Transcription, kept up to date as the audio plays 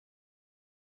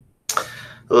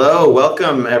Hello,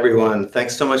 welcome everyone.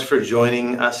 Thanks so much for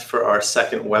joining us for our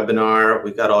second webinar.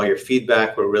 We got all your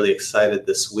feedback. We're really excited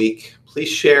this week. Please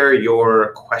share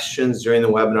your questions during the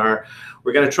webinar.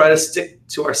 We're going to try to stick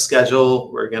to our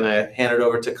schedule. We're going to hand it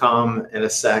over to Kam in a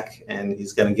sec, and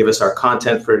he's going to give us our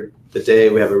content for the day.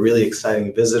 We have a really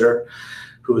exciting visitor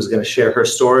who is going to share her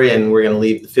story, and we're going to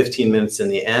leave the 15 minutes in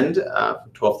the end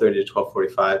from 12:30 to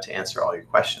 12:45 to answer all your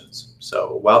questions.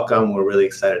 So welcome. We're really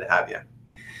excited to have you.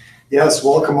 Yes,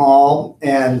 welcome all,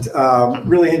 and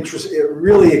really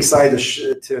excited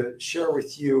to share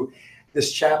with you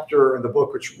this chapter in the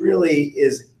book, which really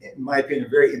is, in my opinion, a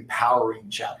very empowering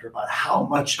chapter about how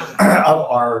much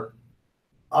of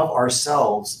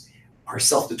ourselves are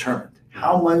self-determined.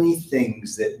 How many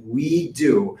things that we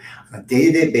do on a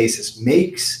day-to-day basis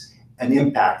makes an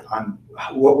impact on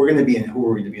what we're going to be and who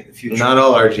we're going to be in the future. Not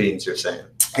all our genes, you're saying.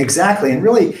 Exactly, and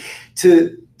really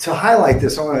to highlight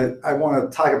this, I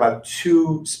want to talk about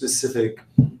two specific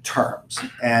terms,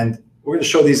 and we're going to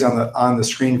show these on the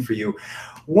screen for you.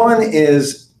 One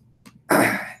is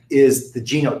the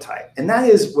genotype, and that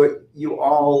is what you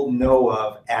all know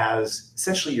of as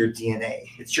essentially your DNA.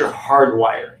 It's your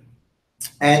hardwiring,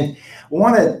 and we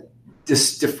want to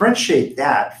differentiate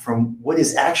that from what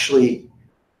is actually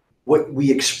what we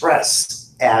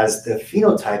express as the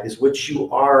phenotype, is what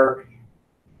you are,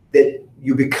 that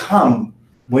you become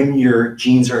when your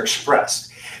genes are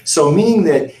expressed. So meaning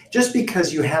that just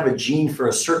because you have a gene for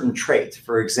a certain trait,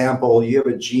 for example, you have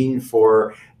a gene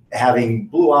for having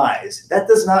blue eyes, that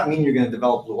does not mean you're going to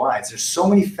develop blue eyes. There's so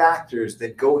many factors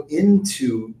that go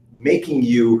into making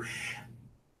you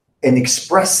and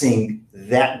expressing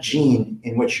that gene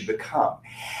in what you become.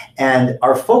 And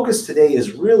our focus today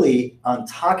is really on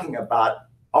talking about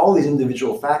all these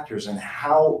individual factors and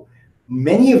how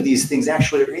many of these things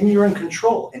actually are in your own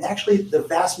control, and actually the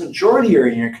vast majority are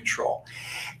in your control.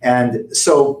 And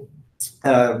so,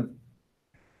 I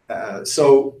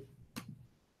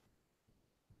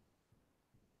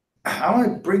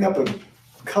want to bring up a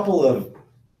couple of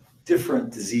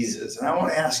different diseases, and I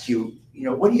want to ask you,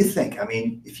 what do you think? I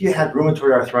mean, if you had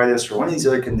rheumatoid arthritis or one of these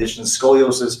other conditions,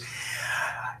 scoliosis,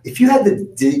 if you had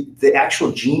the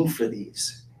actual gene for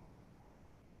these,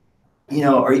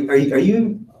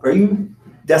 are you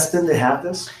destined to have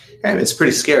this? And it's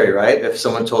pretty scary, right? If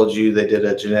someone told you they did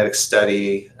a genetic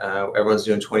study, everyone's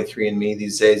doing 23andMe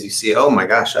these days, you see, oh my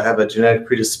gosh, I have a genetic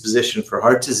predisposition for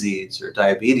heart disease or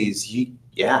diabetes.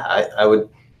 I would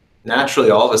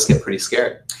naturally, all of us get pretty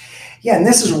scared. Yeah, and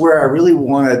this is where I really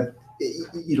want to,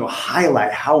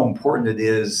 highlight how important it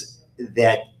is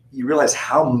that you realize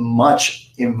how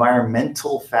much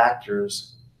environmental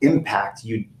factors impact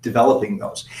you developing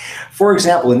those. For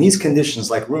example, in these conditions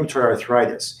like rheumatoid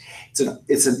arthritis,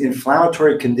 it's an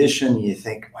inflammatory condition. You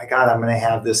think, my God, I'm going to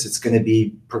have this, it's going to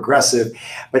be progressive.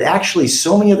 But actually,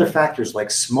 so many other factors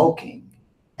like smoking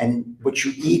and what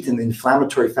you eat and the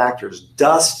inflammatory factors,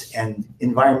 dust and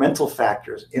environmental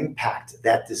factors impact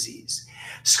that disease.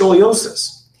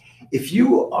 Scoliosis. If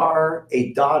you are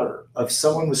a daughter of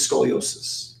someone with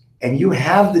scoliosis and you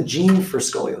have the gene for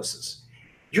scoliosis,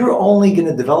 you're only going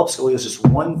to develop scoliosis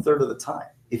 1/3 of the time.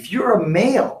 If you're a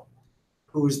male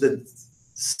who's the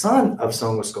son of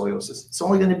someone with scoliosis, it's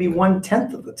only going to be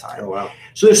 1/10 of the time. Oh, wow.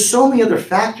 So there's so many other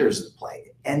factors at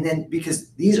play. And then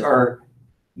because these are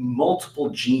multiple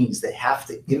genes that have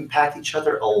to impact each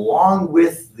other along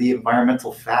with the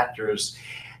environmental factors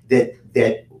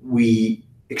that we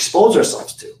expose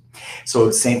ourselves to. So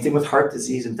the same thing with heart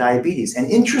disease and diabetes. And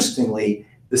interestingly,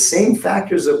 the same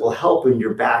factors that will help in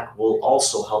your back will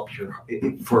also help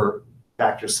for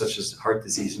factors such as heart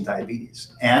disease and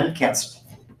diabetes and cancer.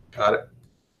 Got it.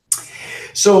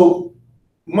 So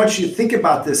once you think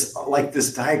about this, like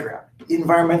this diagram,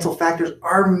 environmental factors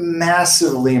are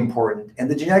massively important, and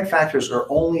the genetic factors are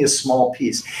only a small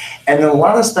piece. And in a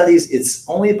lot of studies, it's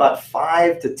only about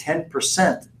 5 to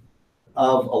 10%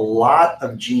 of a lot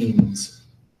of genes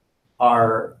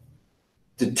are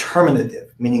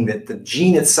determinative, meaning that the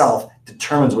gene itself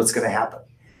determines what's going to happen.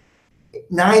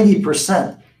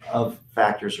 90% of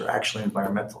factors are actually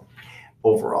environmental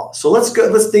overall. So let's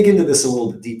dig into this a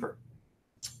little bit deeper.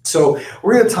 So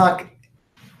we're going to talk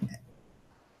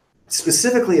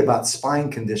specifically about spine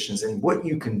conditions and what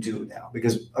you can do now,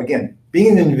 because again,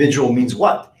 being an individual means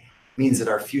what? It means that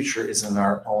our future is in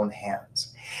our own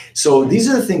hands. So these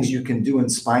are the things you can do in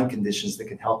spine conditions that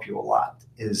can help you a lot: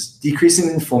 is decreasing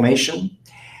inflammation,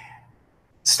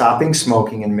 stopping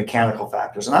smoking, and mechanical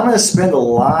factors. And I'm going to spend a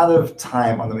lot of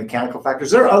time on the mechanical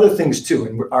factors. There are other things too.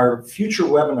 In our future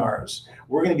webinars,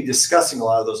 we're going to be discussing a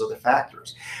lot of those other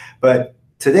factors. But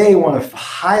today I want to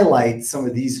highlight some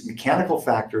of these mechanical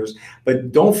factors,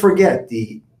 but don't forget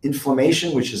the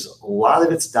inflammation, which is a lot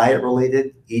of it's diet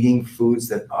related, eating foods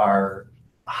that are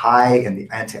high in the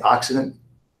antioxidant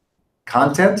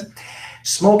content.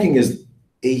 Smoking is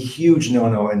a huge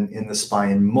no-no in the spine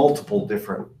in multiple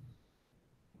different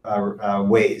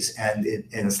ways, and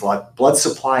it's a lot blood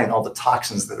supply and all the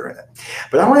toxins that are in it.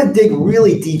 But I want to dig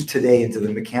really deep today into the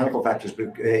mechanical factors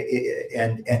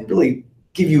and really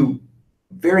give you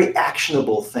very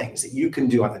actionable things that you can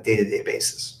do on a day-to-day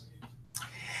basis.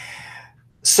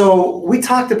 So we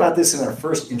talked about this in our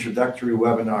first introductory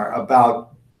webinar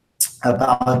about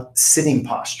sitting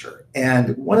posture.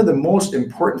 And one of the most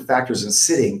important factors in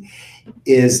sitting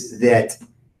is that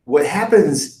what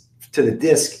happens to the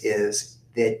disc is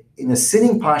that in a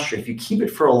sitting posture, if you keep it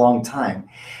for a long time,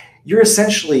 you're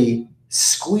essentially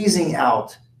squeezing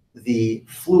out the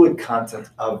fluid content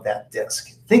of that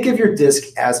disc. Think of your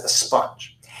disc as a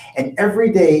sponge. And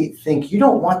every day think you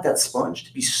don't want that sponge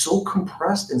to be so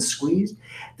compressed and squeezed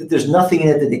that there's nothing in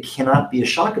it that it cannot be a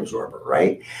shock absorber,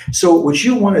 right? So what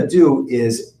you want to do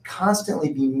is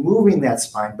constantly be moving that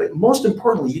spine, but most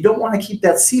importantly, you don't want to keep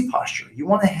that C posture. You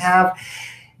want to have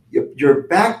your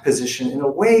back position in a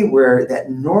way where that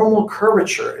normal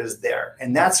curvature is there,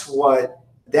 and that's what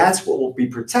will be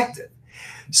protected.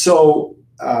 So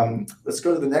let's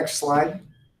go to the next slide.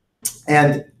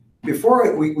 And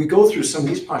before we go through some of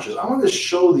these postures, I want to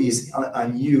show these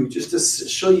on you, just to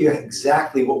show you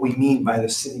exactly what we mean by the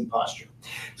sitting posture.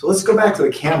 So let's go back to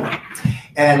the camera,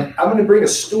 and I'm going to bring a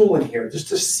stool in here just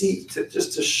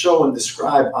to show and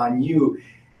describe on you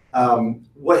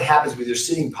what happens with your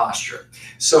sitting posture.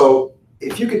 So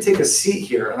if you could take a seat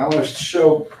here, and I want to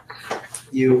show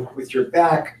you with your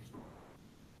back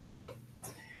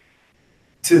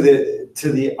to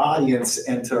the audience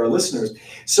and to our listeners.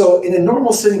 So in a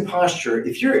normal sitting posture,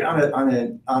 if you're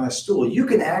on a stool, you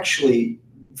can actually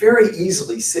very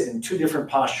easily sit in two different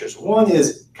postures. One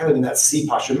is kind of in that C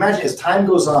posture. Imagine as time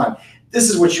goes on, this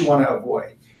is what you want to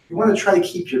avoid. You want to try to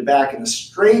keep your back in a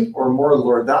straight or more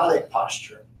lordotic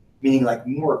posture, meaning like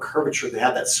more curvature to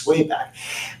have that sway back.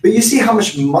 But you see how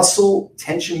much muscle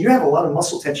tension, you have a lot of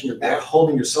muscle tension in your back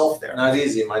holding yourself there. Not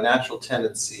easy. My natural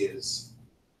tendency is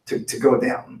to go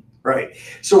down, right?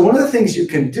 So one of the things you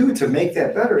can do to make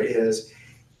that better is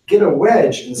get a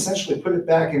wedge and essentially put it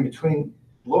back in between,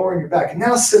 lowering your back. And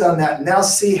now sit on that. Now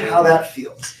see how that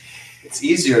feels. It's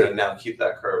easier to now keep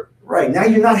that curve. Right. Now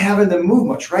you're not having to move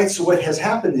much, right? So what has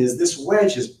happened is this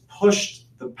wedge has pushed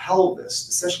the pelvis,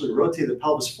 essentially rotate the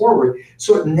pelvis forward,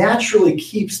 so it naturally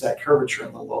keeps that curvature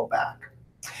in the low back.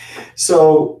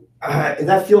 So did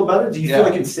that feel better? Do you feel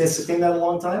like you'd stay sitting that a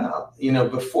long time? You know,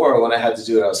 before when I had to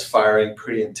do it, I was firing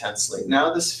pretty intensely.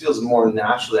 Now this feels more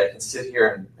naturally. I can sit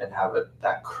here and have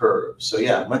that curve. So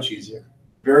yeah, much easier.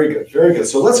 Very good, very good.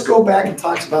 So let's go back and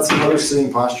talk about some other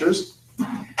sitting postures.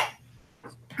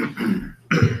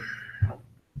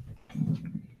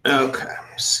 Okay,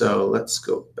 so let's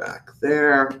go back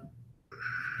there.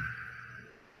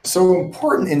 So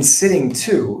important in sitting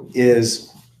too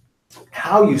is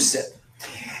how you sit.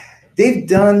 They've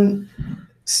done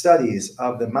studies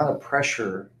of the amount of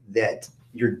pressure that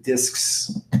your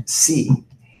discs see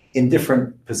in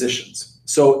different positions.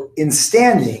 So in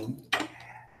standing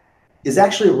is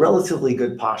actually a relatively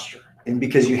good posture. And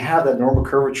because you have that normal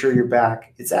curvature of your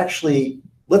back, it's actually,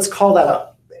 let's call that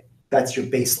up. That's your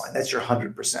baseline. That's your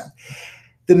 100%.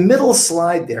 The middle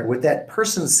slide there with that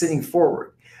person sitting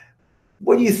forward,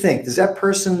 what do you think? Does that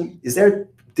person, is their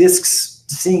discs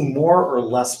seeing more or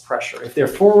less pressure? If they're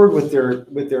forward with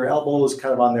their elbows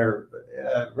kind of on their,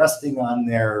 resting on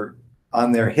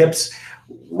their hips,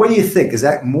 what do you think? Is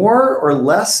that more or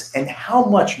less? And how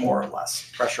much more or less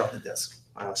pressure on the disc?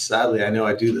 Sadly, I know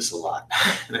I do this a lot,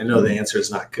 and I know the answer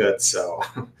is not good, so.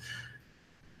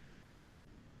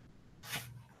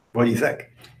 What do you think?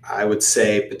 I would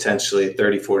say potentially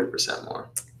 30–40% more.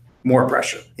 More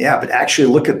pressure. Yeah, but actually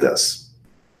look at this.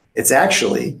 It's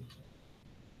actually,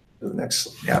 the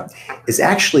next, it's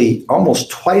actually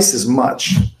almost twice as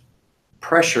much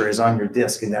pressure is on your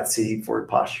disc in that sitting forward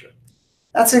posture.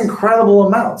 That's an incredible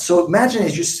amount. So imagine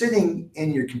as you're sitting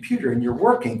in your computer and you're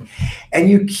working and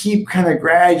you keep kind of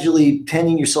gradually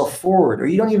tending yourself forward, or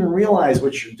you don't even realize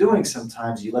what you're doing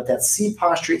sometimes. You let that C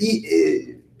posture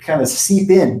kind of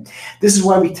seep in. This is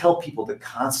why we tell people to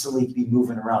constantly be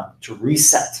moving around, to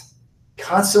reset,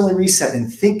 constantly reset,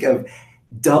 and think of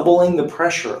doubling the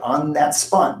pressure on that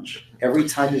sponge every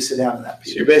time you sit down in that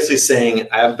position. So you're basically saying,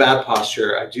 I have bad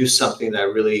posture, I do something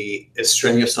that really is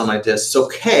strenuous on my disc. It's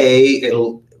okay,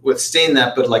 it'll withstand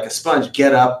that, but like a sponge,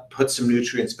 get up, put some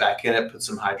nutrients back in it, put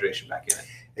some hydration back in it.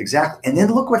 Exactly. And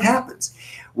then look what happens.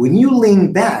 When you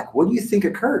lean back, what do you think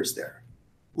occurs there?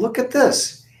 Look at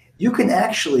this. You can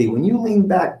actually, when you lean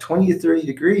back 20 to 30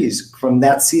 degrees from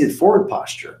that seated forward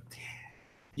posture,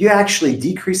 you actually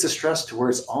decrease the stress to where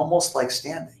it's almost like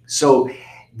standing. So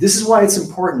this is why it's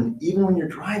important, even when you're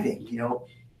driving,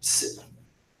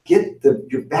 get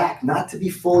your back not to be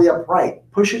fully upright.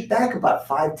 Push it back about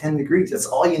 5-10 degrees. That's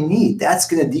all you need. That's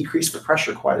going to decrease the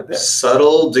pressure quite a bit.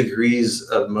 Subtle degrees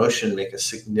of motion make a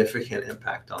significant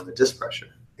impact on the disc pressure.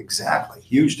 Exactly.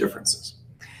 Huge differences.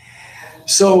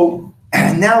 So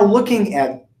now looking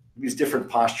at these different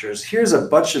postures, here's a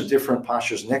bunch of different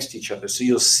postures next to each other. So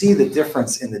you'll see the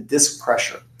difference in the disc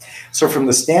pressure. So from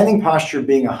the standing posture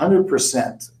being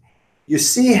 100%, you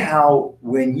see how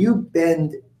when you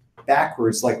bend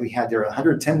backwards like we had there,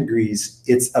 110 degrees,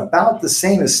 it's about the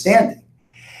same as standing.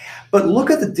 But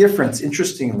look at the difference,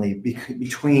 interestingly,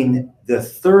 between the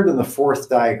third and the fourth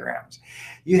diagrams.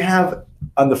 You have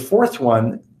on the fourth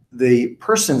one, the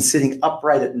person sitting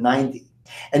upright at 90.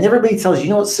 And everybody tells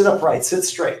you, sit upright, sit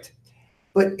straight.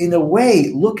 But in a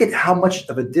way, look at how much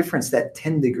of a difference that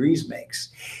 10 degrees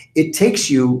makes. It takes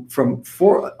you from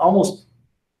almost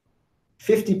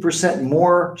 50%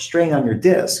 more strain on your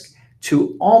disc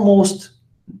to almost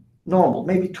normal,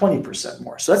 maybe 20%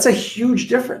 more. So that's a huge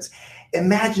difference.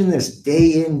 Imagine this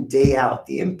day in, day out,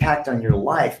 the impact on your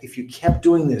life if you kept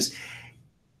doing this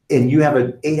and you have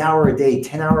an 8-hour-a-day,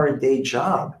 10-hour-a-day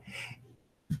job.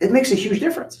 It makes a huge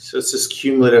difference. So it's this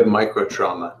cumulative micro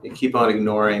trauma. You keep on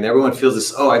ignoring, and everyone feels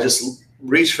this, I just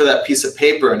reached for that piece of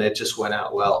paper and it just went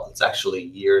out. Well, it's actually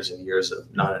years and years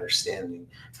of not understanding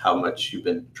how much you've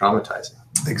been traumatizing.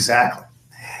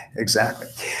 Exactly.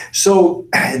 So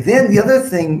then the other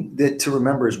thing to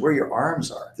remember is where your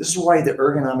arms are. This is why the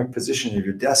ergonomic position of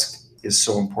your desk is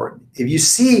so important. If you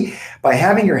see, by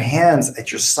having your hands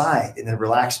at your side in a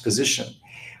relaxed position,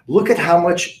 look at how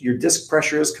much your disc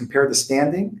pressure is compared to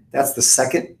standing. That's the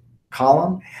second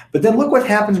column. But then look what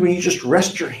happens when you just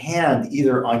rest your hand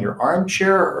either on your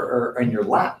armchair or on your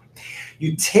lap.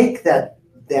 You take that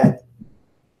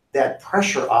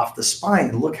pressure off the spine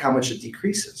and look how much it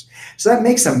decreases. So that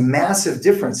makes a massive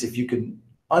difference if you can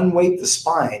unweight the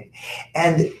spine.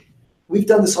 And we've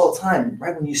done this all the time,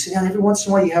 right? When you sit down, every once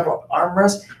in a while you have an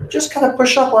armrest, just kind of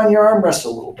push up on your armrest a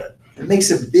little bit. It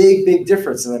makes a big, big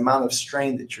difference in the amount of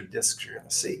strain that your discs are going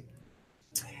to see.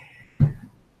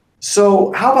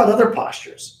 So how about other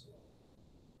postures?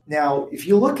 Now, if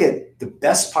you look at the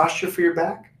best posture for your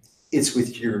back, it's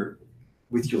with your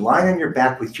line on your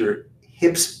back with your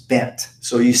hips bent.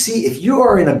 So you see, if you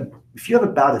have a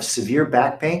bout of severe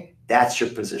back pain, that's your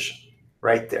position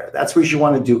right there. That's what you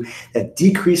want to do. That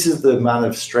decreases the amount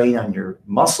of strain on your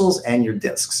muscles and your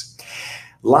discs.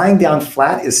 Lying down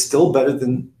flat is still better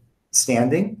than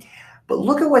standing, but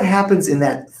look at what happens in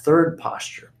that fourth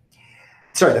posture.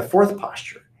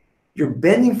 You're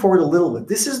bending forward a little bit.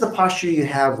 This is the posture you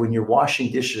have when you're washing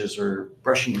dishes or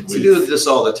brushing your teeth. We do this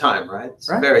all the time, right? It's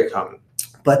very common.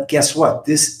 But guess what?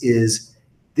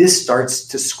 This starts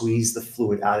to squeeze the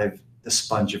fluid out of the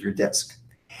sponge of your disc.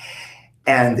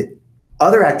 And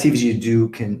other activities you do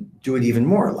can do it even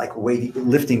more, like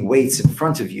lifting weights in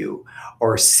front of you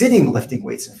or sitting lifting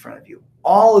weights in front of you.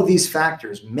 All of these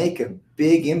factors make a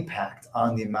big impact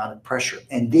on the amount of pressure,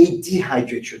 and they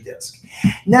dehydrate your disc.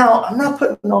 Now, I'm not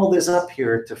putting all this up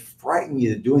here to frighten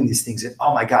you to doing these things and,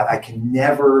 oh my God, I can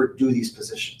never do these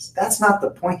positions. That's not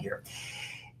the point here.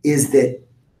 Is that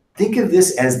think of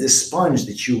this as this sponge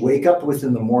that you wake up with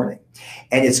in the morning,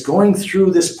 and it's going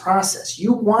through this process.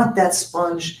 You want that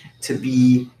sponge to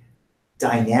be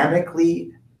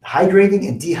dynamically hydrating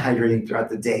and dehydrating throughout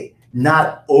the day,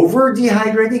 not over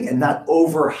dehydrating and not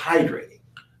over hydrating.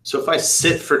 So if I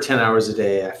sit for 10 hours a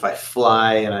day, if I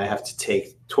fly and I have to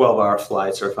take 12-hour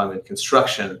flights, or if I'm in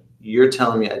construction, you're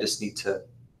telling me I just need to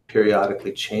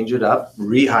periodically change it up,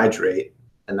 rehydrate,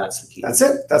 and that's the key. That's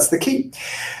it. That's the key.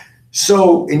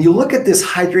 So, and you look at this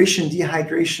hydration,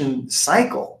 dehydration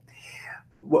cycle,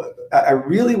 I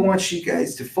really want you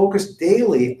guys to focus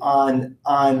daily on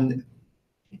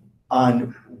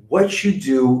what you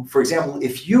do. For example,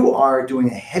 if you are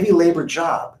doing a heavy labor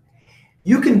job,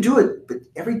 you can do it, but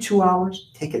every 2 hours,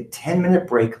 take a 10-minute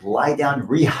break, lie down,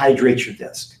 rehydrate your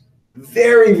disc.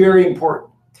 Very, very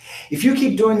important. If you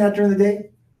keep doing that during the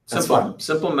day, that's fine.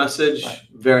 Simple message, right.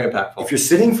 Very impactful. If you're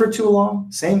sitting for too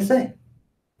long, same thing.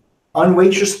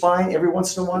 Unweight your spine every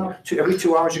once in a while. Every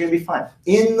 2 hours, you're going to be fine.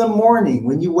 In the morning,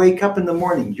 when you wake up in the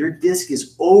morning, your disc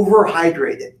is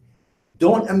overhydrated.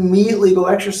 Don't immediately go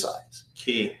exercise.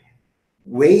 Key.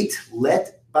 Wait,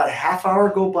 let about a half hour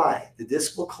go by. The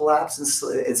disc will collapse and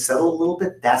settle a little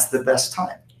bit. That's the best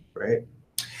time. Right.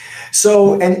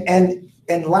 So, and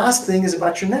And last thing is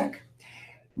about your neck.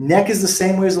 Neck is the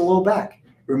same way as the low back.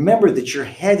 Remember that your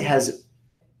head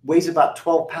weighs about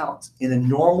 12 pounds in a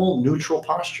normal neutral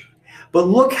posture. But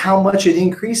look how much it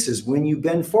increases when you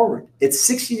bend forward. At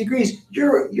 60 degrees,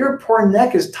 your poor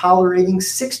neck is tolerating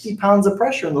 60 pounds of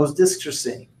pressure and those discs are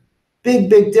seeing. Big,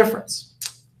 big difference.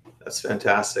 That's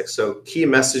fantastic. So key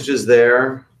messages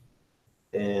there,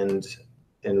 and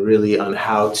really on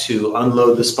how to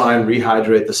unload the spine,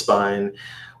 rehydrate the spine.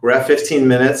 We're at 15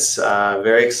 minutes.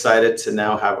 Very excited to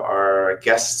now have our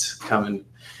guest come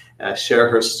and share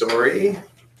her story.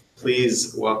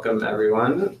 Please welcome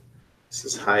everyone. This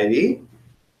is Heidi.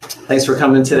 Thanks for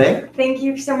coming today. Thank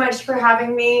you so much for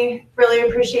having me. Really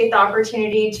appreciate the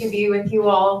opportunity to be with you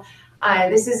all.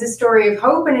 This is a story of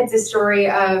hope, and it's a story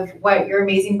of what your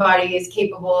amazing body is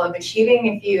capable of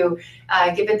achieving if you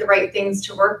give it the right things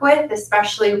to work with,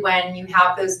 especially when you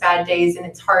have those bad days and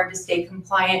it's hard to stay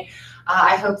compliant.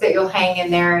 I hope that you'll hang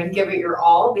in there and give it your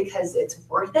all because it's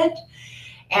worth it.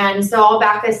 And so I'll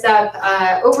back us up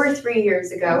over 3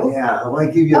 years ago. Yeah, I want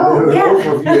to give you a bit of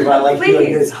an overview about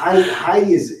this.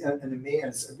 Heidi is an amazing.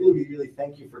 I really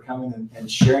thank you for coming and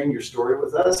sharing your story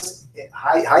with us.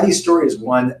 Heidi's story is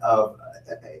one of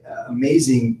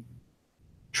amazing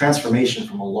transformation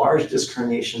from a large disc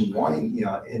herniation, wanting,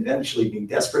 eventually being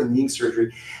desperate and needing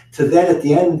surgery, to then at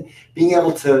the end being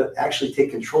able to actually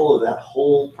take control of that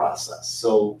whole process.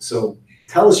 So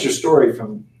tell us your story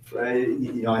from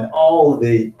and all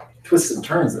the twists and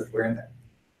turns that we're in there.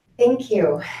 Thank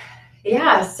you.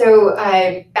 Yeah, so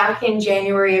back in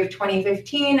January of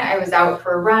 2015, I was out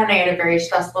for a run. I had a very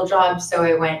stressful job, so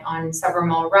I went on several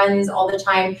mile runs all the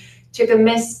time. Took a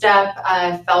misstep,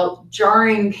 felt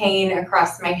jarring pain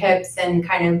across my hips and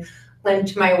kind of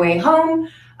limped my way home.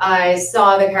 I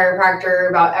saw the chiropractor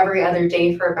about every other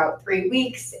day for about 3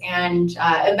 weeks, and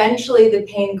eventually the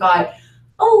pain got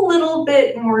a little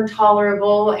bit more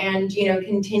tolerable, and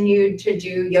continued to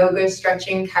do yoga,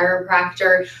 stretching,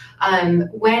 chiropractor.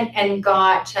 Went and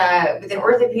got with an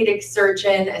orthopedic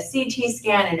surgeon a CT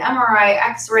scan, an MRI,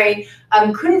 X-ray.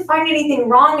 Couldn't find anything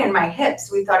wrong in my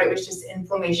hips. We thought it was just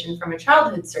inflammation from a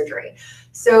childhood surgery.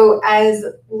 So as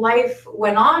life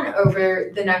went on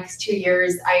over the next 2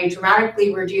 years, I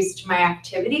dramatically reduced my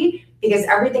activity because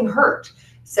everything hurt.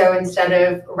 So instead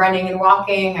of running and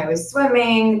walking, I was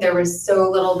swimming. There was so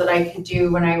little that I could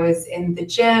do when I was in the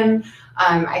gym.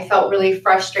 I felt really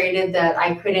frustrated that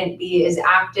I couldn't be as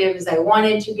active as I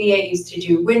wanted to be. I used to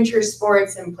do winter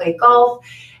sports and play golf.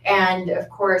 And of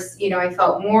course, I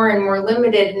felt more and more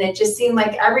limited. And it just seemed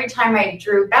like every time I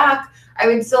drew back, I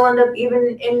would still end up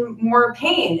even in more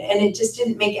pain. And it just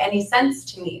didn't make any sense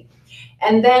to me.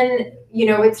 And then,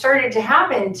 what started to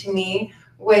happen to me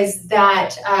was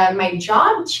that my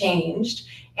job changed.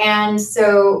 And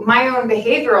so my own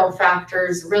behavioral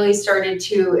factors really started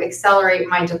to accelerate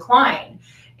my decline.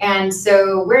 And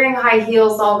so wearing high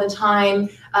heels all the time,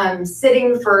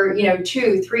 sitting for,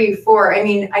 2, 3, 4.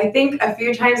 I think a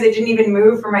few times I didn't even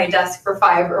move from my desk for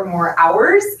 5 or more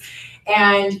hours.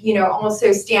 And,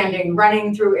 also standing,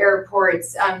 running through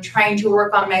airports, trying to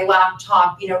work on my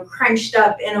laptop, crunched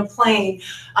up in a plane,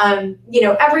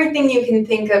 everything you can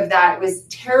think of that was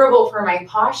terrible for my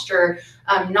posture,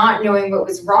 not knowing what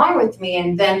was wrong with me.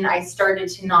 And then I started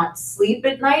to not sleep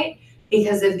at night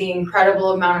because of the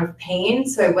incredible amount of pain.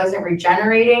 So I wasn't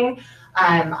regenerating.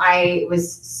 I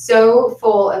was so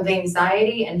full of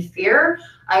anxiety and fear.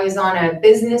 I was on a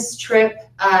business trip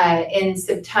in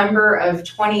September of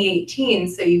 2018.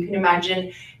 So you can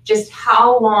imagine just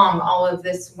how long all of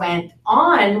this went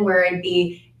on, where I'd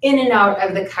be in and out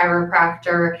of the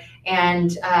chiropractor.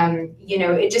 And,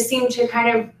 it just seemed to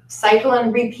kind of cycle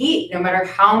and repeat. No matter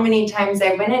how many times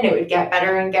I went in, it would get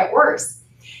better and get worse.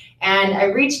 And I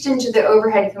reached into the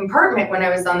overhead compartment when I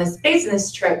was on this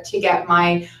business trip to get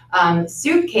my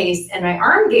suitcase, and my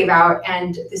arm gave out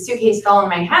and the suitcase fell on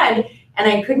my head. And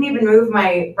I couldn't even move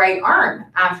my right arm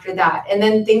after that. And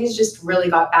then things just really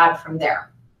got bad from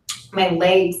there. My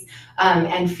legs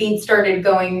and feet started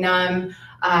going numb.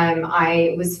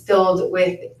 I was filled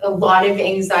with a lot of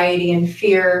anxiety and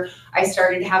fear. I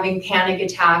started having panic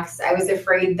attacks. I was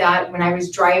afraid that when I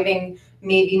was driving,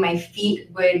 maybe my feet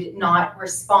would not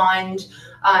respond,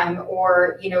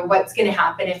 or what's going to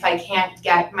happen if I can't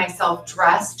get myself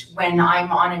dressed when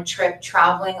I'm on a trip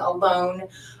traveling alone.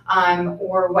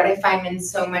 Or what if I'm in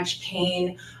so much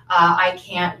pain, I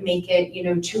can't make it,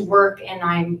 to work, and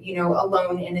I'm,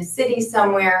 alone in a city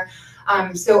somewhere.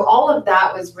 So all of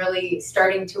that was really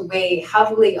starting to weigh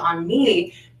heavily on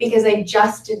me because I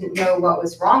just didn't know what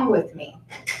was wrong with me.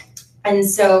 And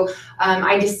so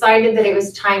I decided that it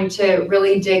was time to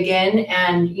really dig in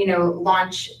and,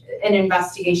 launch an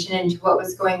investigation into what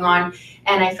was going on.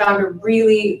 And I found a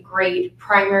really great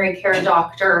primary care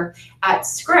doctor at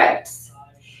Scripps.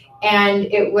 And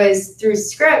it was through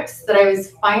Scripps that I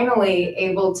was finally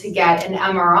able to get an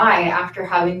MRI after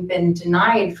having been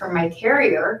denied from my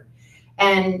carrier.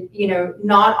 And,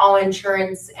 not all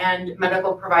insurance and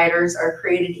medical providers are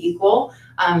created equal.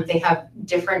 They have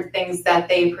different things that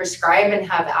they prescribe and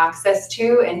have access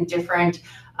to, and different,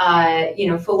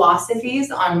 philosophies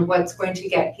on what's going to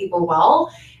get people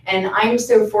well. And I'm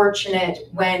so fortunate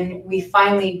when we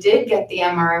finally did get the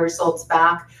MRI results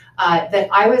back that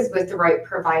I was with the right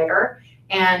provider.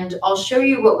 And I'll show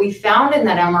you what we found in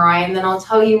that MRI, and then I'll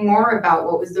tell you more about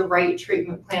what was the right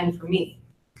treatment plan for me.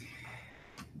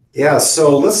 Yeah,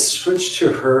 so let's switch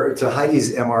to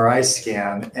Heidi's MRI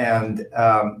scan, and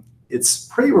it's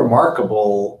pretty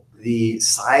remarkable the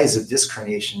size of disc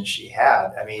herniation she had.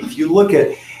 I mean, if you look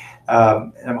at,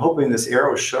 and I'm hoping this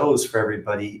arrow shows for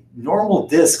everybody, normal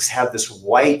discs have this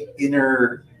white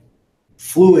inner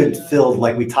fluid filled,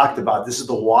 like we talked about. This is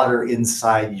the water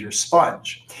inside your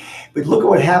sponge. But look at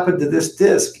what happened to this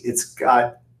disc.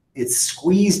 It's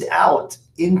squeezed out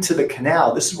into the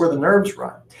canal. This is where the nerves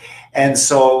run. And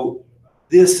so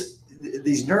these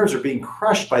nerves are being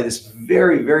crushed by this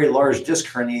very, very large disc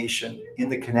herniation in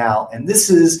the canal. And this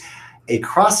is a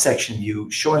cross-section view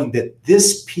showing that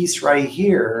this piece right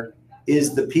here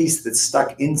is the piece that's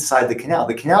stuck inside the canal.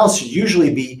 The canal should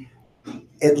usually be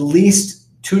at least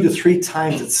 2 to 3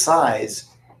 times its size,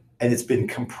 and it's been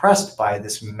compressed by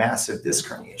this massive disc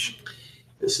herniation.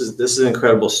 This is an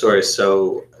incredible story.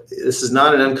 So this is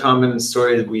not an uncommon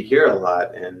story that we hear a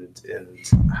lot. And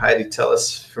Heidi, tell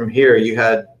us from here, you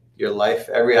had your life,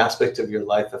 every aspect of your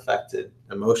life affected,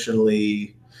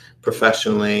 emotionally,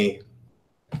 professionally.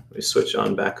 Let me switch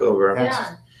on back over.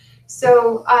 Yeah.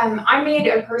 So I made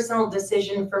a personal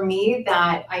decision for me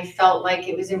that I felt like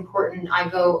it was important I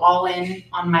go all in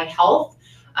on my health.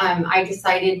 I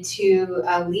decided to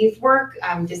leave work.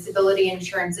 Disability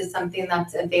insurance is something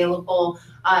that's available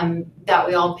that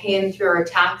we all pay in through our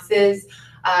taxes.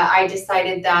 I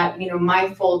decided that,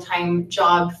 my full-time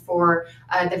job for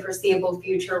the foreseeable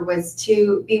future was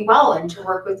to be well and to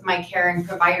work with my care and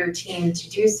provider team to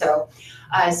do so.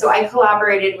 So I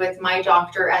collaborated with my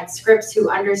doctor at Scripps, who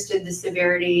understood the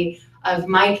severity of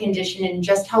my condition and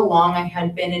just how long I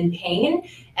had been in pain,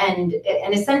 and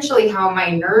essentially how my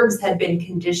nerves had been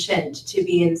conditioned to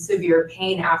be in severe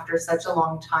pain after such a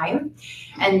long time.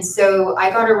 And so I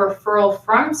got a referral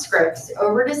from Scripps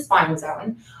over to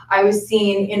SpineZone. I was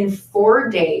seen in 4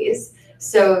 days.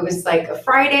 So it was like a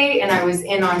Friday, and I was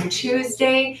in on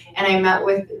Tuesday, and I met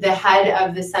with the head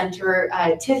of the center,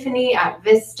 Tiffany at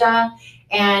Vista.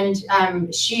 And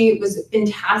she was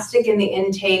fantastic in the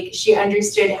intake. She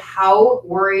understood how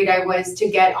worried I was to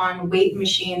get on weight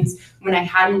machines when I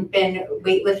hadn't been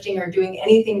weightlifting or doing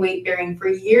anything weight bearing for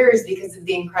years because of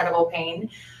the incredible pain.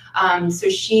 So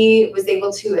she was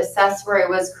able to assess where I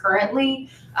was currently,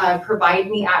 provide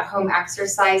me at-home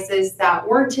exercises that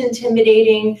weren't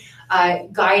intimidating,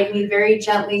 guide me very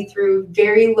gently through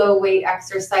very low weight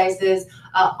exercises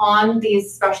on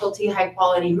these specialty high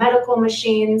quality medical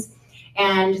machines.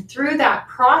 And through that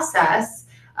process,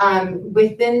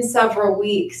 within several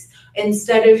weeks,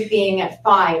 instead of being at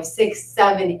 5, 6,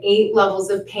 7, 8 levels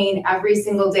of pain every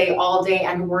single day, all day,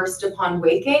 and worst upon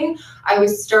waking, I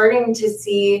was starting to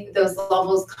see those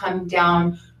levels come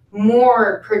down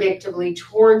more predictably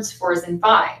towards 4s and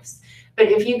 5s. But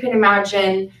if you can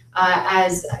imagine,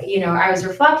 as I was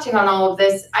reflecting on all of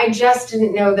this, I just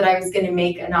didn't know that I was going to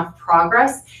make enough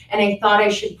progress. And I thought I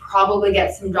should probably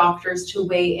get some doctors to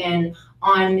weigh in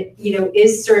on,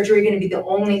 is surgery going to be the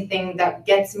only thing that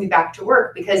gets me back to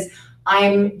work? Because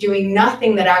I'm doing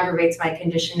nothing that aggravates my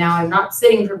condition now. I'm not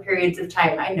sitting for periods of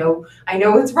time. I know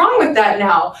what's wrong with that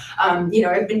now.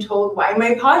 I've been told why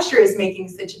my posture is making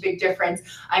such a big difference.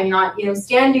 I'm not,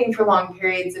 standing for long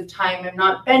periods of time. I'm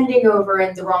not bending over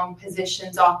in the wrong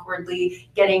positions awkwardly,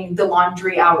 getting the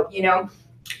laundry out,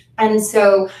 And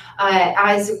so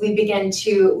as we began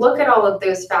to look at all of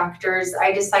those factors,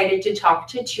 I decided to talk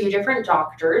to 2 different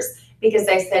doctors because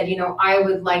I said, I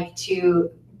would like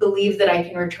to believe that I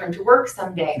can return to work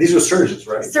someday. These are surgeons,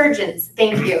 right? Surgeons,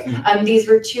 thank you. These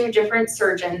were 2 different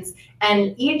surgeons,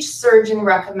 and each surgeon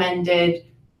recommended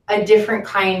a different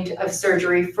kind of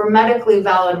surgery for medically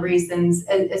valid reasons,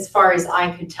 as far as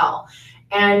I could tell.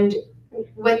 And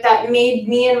what that made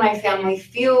me and my family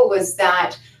feel was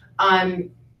that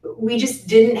we just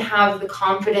didn't have the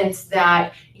confidence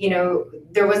that,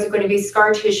 there wasn't going to be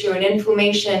scar tissue and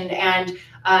inflammation and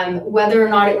whether or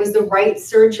not it was the right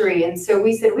surgery. And so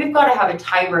we said, we've got to have a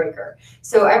tiebreaker.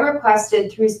 So I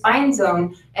requested through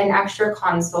SpineZone an extra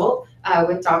consult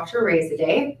with Dr.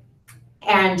 Raiszadeh.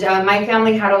 And my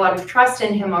family had a lot of trust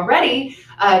in him already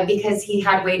because he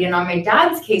had weighed in on my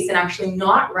dad's case and actually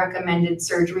not recommended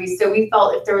surgery. So we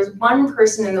felt if there was one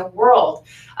person in the world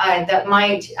that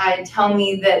might tell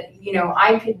me that, you know,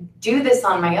 I could do this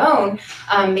on my own,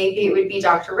 maybe it would be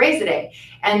Dr. Raiszadeh.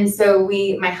 And so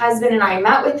my husband and I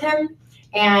met with him,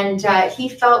 and he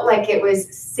felt like it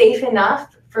was safe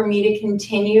enough for me to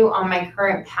continue on my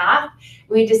current path.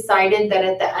 We decided that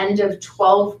at the end of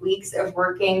 12 weeks of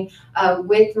working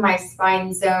with my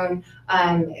SpineZone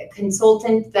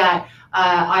consultant that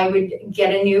I would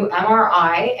get a new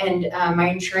MRI, and my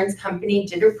insurance company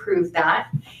did approve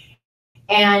that.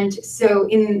 And so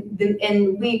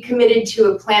we committed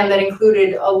to a plan that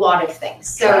included a lot of things.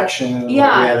 So traction,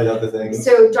 yeah, we added other things.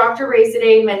 So Dr.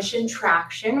 Raiszadeh mentioned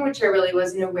traction, which I really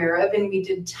wasn't aware of, and we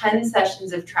did 10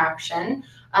 sessions of traction.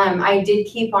 I did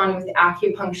keep on with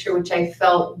acupuncture, which I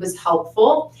felt was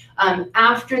helpful.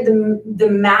 After the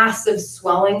massive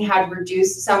swelling had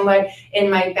reduced somewhat in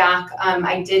my back,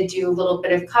 I did do a little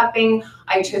bit of cupping.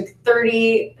 I took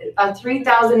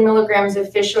 3,000 milligrams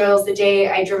of fish oils a day.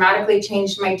 I dramatically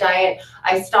changed my diet.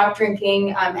 I stopped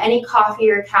drinking any coffee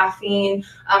or caffeine.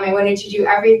 I wanted to do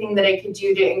everything that I could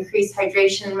do to increase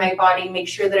hydration in my body, make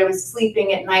sure that I was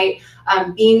sleeping at night.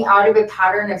 Being out of a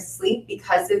pattern of sleep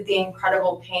because of the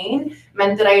incredible pain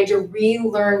meant that I had to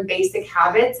relearn basic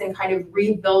habits and kind of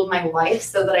rebuild my life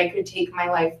so that I could take my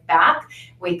life back,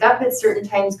 wake up at certain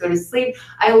times, go to sleep.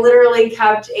 I literally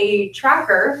kept a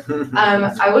tracker.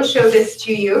 I will show this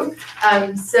to you.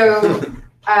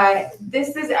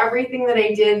 This is everything that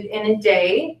I did in a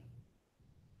day.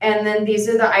 And then these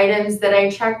are the items that I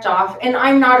checked off. And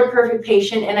I'm not a perfect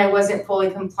patient, and I wasn't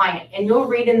fully compliant. And you'll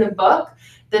read in the book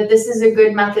that this is a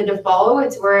good method to follow.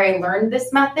 It's where I learned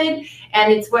this method,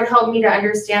 and it's what helped me to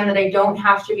understand that I don't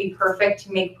have to be perfect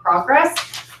to make progress.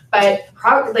 But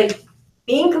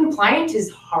being compliant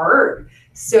is hard.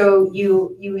 So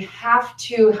you have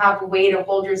to have a way to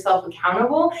hold yourself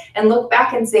accountable and look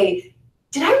back and say,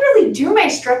 did I really do my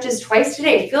stretches twice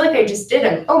today? I feel like I just did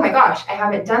them. Oh my gosh, I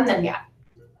haven't done them yet.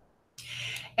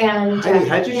 And Heidi,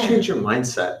 how'd you change your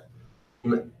mindset?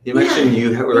 You mentioned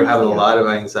you were having a lot of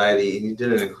anxiety, and you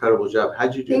did an incredible job.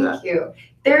 How'd you do that? Thank you.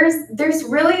 There's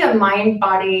really a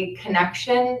mind-body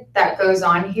connection that goes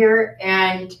on here,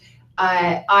 and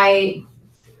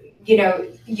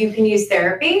you can use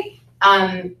therapy.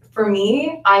 For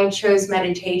me, I chose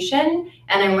meditation,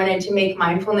 and I wanted to make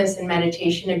mindfulness and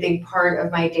meditation a big part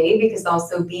of my day, because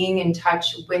also being in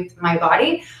touch with my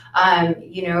body,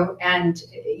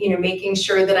 making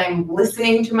sure that I'm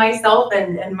listening to myself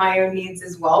and my own needs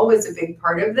as well was a big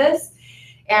part of this.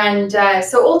 And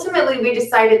so ultimately we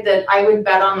decided that I would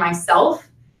bet on myself,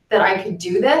 that I could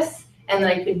do this, and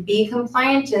that I could be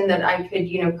compliant, and that I could,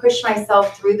 push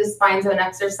myself through the SpineZone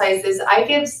exercises. I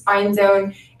give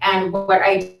SpineZone and what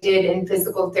I did in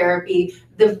physical therapy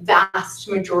the vast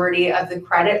majority of the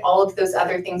credit. All of those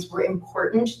other things were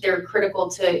important. They're critical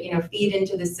to, feed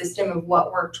into the system of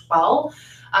what worked well.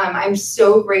 I'm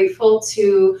so grateful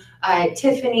to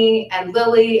Tiffany and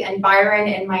Lily and Byron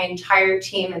and my entire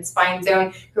team at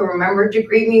SpineZone, who remembered to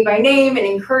greet me by name and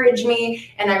encourage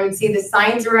me. And I would see the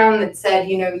signs around that said,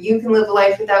 you can live a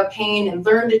life without pain and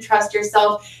learn to trust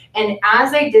yourself. And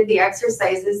as I did the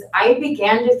exercises, I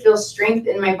began to feel strength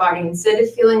in my body. Instead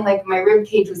of feeling like my rib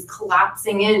cage was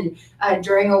collapsing in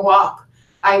during a walk,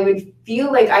 I would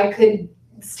feel like I could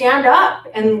stand up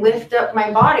and lift up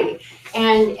my body.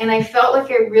 And I felt like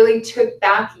I really took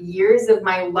back years of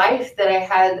my life that I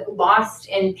had lost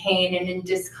in pain and in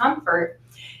discomfort.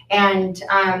 And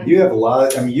you have a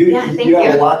lot. You have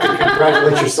a lot to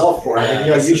congratulate yourself for.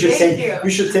 You should take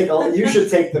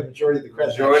the majority of the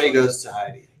credit. Majority goes to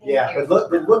Heidi. Yeah,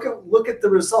 but look at the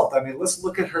result. Let's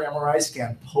look at her MRI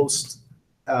scan post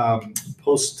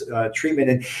treatment.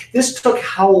 And this took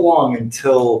how long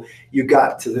until you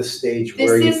got to this stage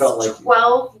where you felt like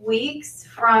 12 weeks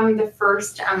from the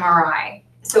first MRI.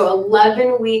 So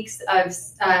 11 weeks of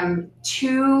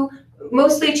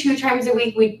mostly 2 times a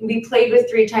week. We played with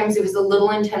 3 times. It was a little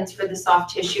intense for the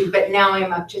soft tissue, but now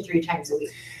I'm up to 3 times a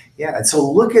week. Yeah, and so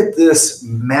look at this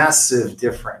massive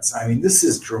difference. This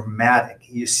is dramatic.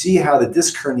 You see how the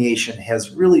disc herniation has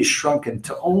really shrunken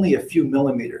to only a few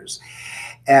millimeters.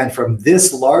 And from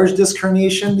this large disc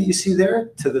herniation that you see there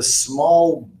to the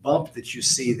small bump that you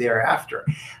see thereafter,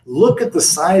 look at the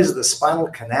size of the spinal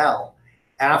canal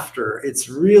after. It's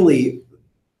really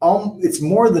it's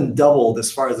more than doubled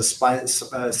as far as the spine,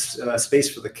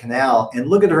 space for the canal. And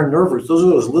look at her nerve roots. Those are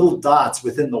those little dots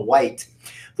within the white.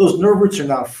 Those nerve roots are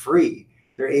now free.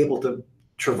 They're able to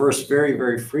traverse very,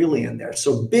 very freely in there.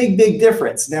 So big, big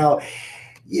difference. Now,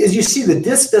 as you see, the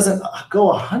disc doesn't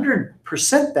go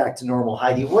 100% back to normal,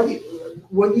 Heidi. What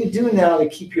do you do now to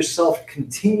keep yourself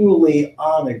continually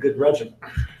on a good regimen?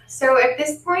 So at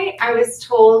this point, I was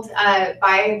told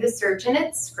by the surgeon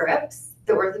at Scripps,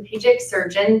 the orthopedic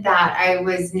surgeon, that I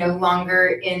was no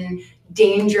longer in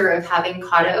danger of having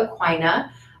cauda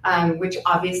equina, which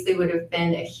obviously would have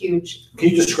been a huge... Can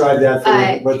you describe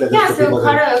that? What that yeah, is for so people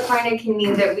cauda equina can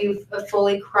mean that we've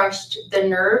fully crushed the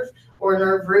nerve or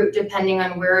nerve root, depending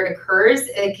on where it occurs.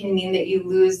 It can mean that you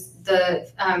lose the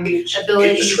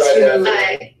ability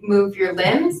to move your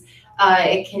limbs.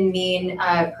 It can mean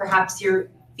perhaps your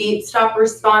feet stop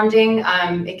responding.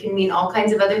 It can mean all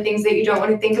kinds of other things that you don't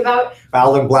want to think about.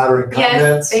 Bowel and bladder Yes,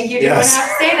 incontinence. thank you. Didn't want to have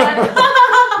to say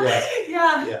that. Yes.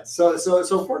 Yeah. Yeah.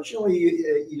 So fortunately,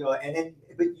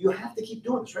 but you have to keep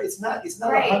doing this, right? It's not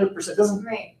 100%. It doesn't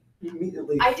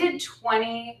immediately. I did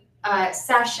 20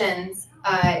 sessions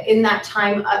in that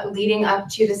time leading up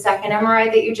to the second MRI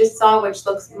that you just saw, which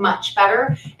looks much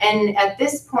better. And at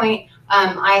this point,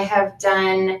 I have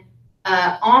done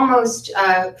almost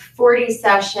 40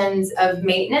 sessions of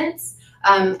maintenance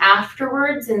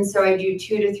afterwards. And so I do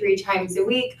 2 to 3 times a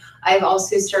week. I've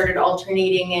also started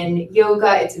alternating in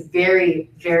yoga. It's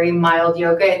very, very mild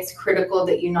yoga. It's critical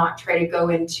that you not try to go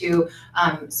into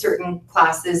certain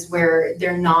classes where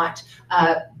they're not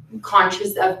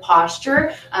conscious of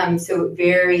posture. So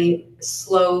very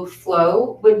slow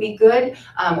flow would be good,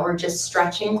 or just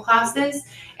stretching classes.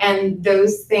 And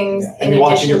those things, in addition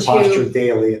watching your posture to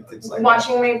daily and things like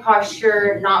watching my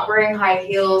posture, not wearing high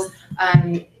heels.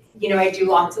 I do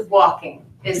lots of walking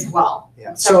as well,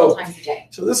 several times a day.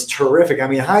 So this is terrific. I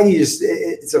mean, Heidi,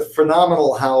 it's a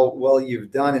phenomenal how well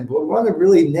you've done. And we want to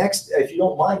really next, if you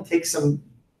don't mind, take some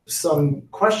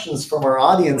questions from our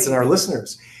audience and our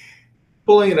listeners.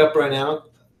 Pulling it up right now.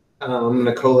 I'm going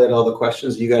to collate all the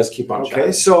questions. You guys keep on chatting.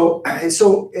 Okay,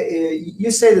 so you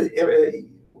say that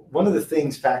one of the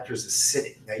factors is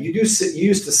sitting. Now you do sit. You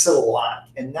used to sit a lot,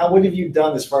 and now what have you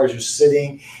done as far as your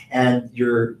sitting and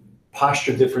your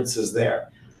posture differences there?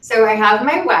 So I have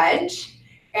my wedge,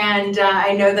 and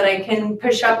I know that I can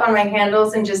push up on my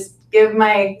handles and just give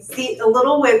my seat a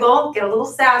little wiggle, get a little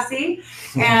sassy,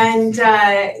 and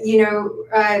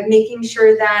making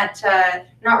sure that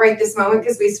not right this moment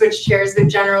because we switched chairs, but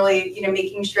generally,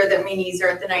 making sure that my knees are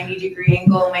at the 90-degree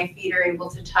angle, my feet are able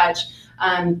to touch,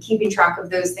 keeping track of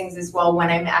those things as well when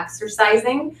I'm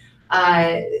exercising.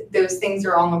 Those things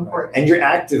are all important. And you're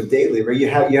active daily, right? You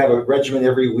have a regimen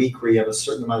every week where you have a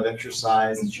certain amount of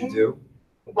exercise that you do.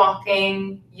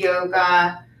 Walking,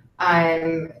 yoga,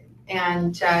 and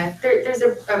there's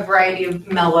a variety of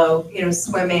mellow,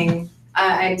 swimming.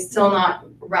 I'm still not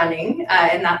running,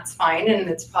 and that's fine, and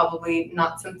it's probably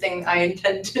not something I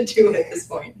intend to do at this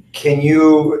point. Are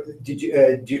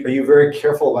you very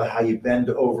careful about how you bend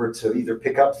over to either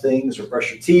pick up things or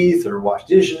brush your teeth or wash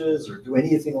dishes or do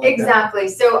anything like that? Exactly.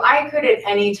 So I could at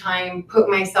any time put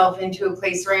myself into a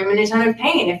place where I'm in a ton of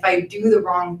pain if I do the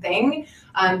wrong thing.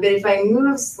 But if I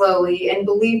move slowly, and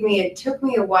believe me, it took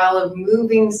me a while of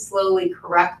moving slowly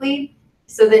correctly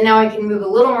so that now I can move a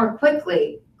little more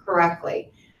quickly correctly.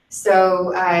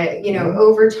 So,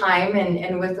 over time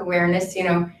and with awareness,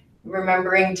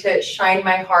 remembering to shine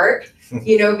my heart,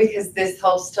 because this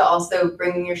helps to also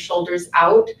bring your shoulders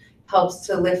out, helps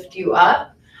to lift you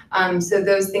up. So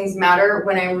those things matter.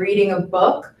 When I'm reading a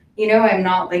book, I'm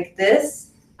not like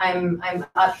this. I'm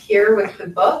up here with the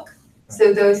book.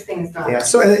 So those things matter. Yeah.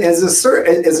 So as a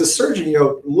surgeon,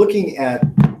 looking at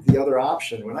the other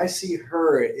option, when I see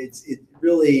her, it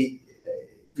really,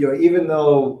 even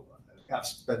though I've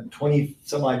spent 20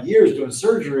 some odd years doing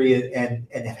surgery and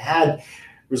have had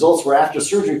results where after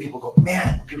surgery people go,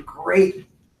 man, you're great.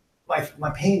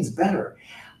 My pain's better.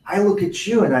 I look at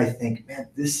you and I think, man,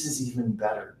 this is even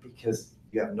better because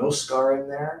you have no scar in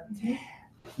there.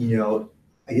 Mm-hmm.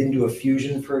 I didn't do a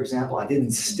fusion, for example. I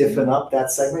didn't stiffen up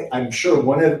that segment. I'm sure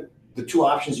one of the 2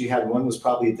 options you had, one was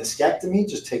probably a discectomy,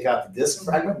 just take out the disc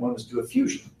fragment. One was do a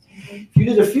fusion. Mm-hmm. If you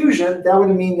did a fusion, that would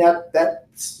have mean that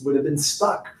would have been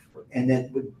stuck. And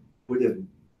that would have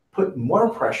put more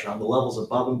pressure on the levels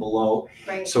above and below.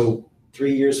 Right. So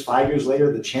 3 years, 5 years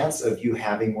later, the chance of you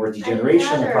having more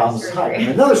degeneration and problems is higher. And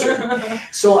another surgery.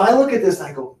 So I look at this and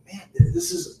I go, man,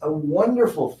 this is a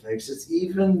wonderful fix. It's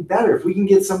even better. If we can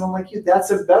get someone like you,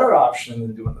 that's a better option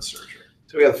than doing the surgery.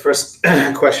 So we have the first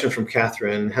question from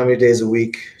Catherine. How many days a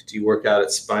week do you work out at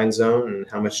SpineZone and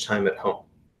how much time at home?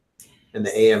 in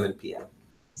the AM and PM?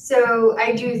 So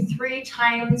I do 3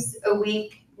 times a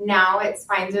week now at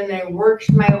SpineZone, and I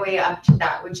worked my way up to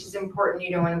that, which is important.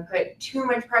 You don't want to put too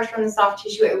much pressure on the soft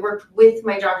tissue. I worked with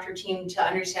my doctor team to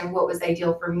understand what was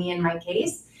ideal for me in my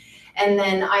case. And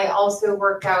then I also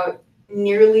work out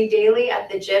nearly daily at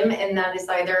the gym, and that is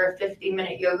either a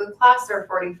 50-minute yoga class or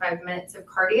 45 minutes of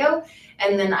cardio.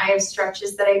 And then I have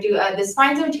stretches that I do. The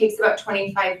SpineZone takes about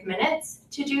 25 minutes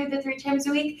to do the 3 times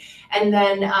a week. And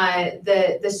then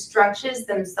the stretches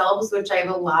themselves, which I've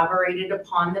elaborated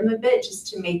upon them a bit just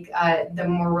to make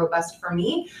them more robust for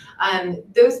me,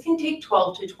 those can take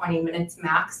 12 to 20 minutes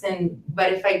max.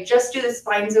 But if I just do the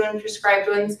SpineZone prescribed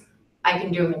ones, I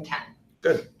can do them in 10.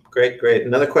 Good. Great.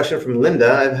 Another question from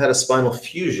Linda. I've had a spinal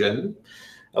fusion,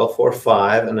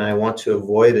 L4-5, and I want to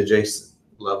avoid adjacent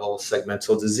level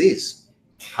segmental disease.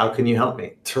 How can you help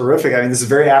me? Terrific. I mean, this is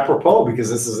very apropos because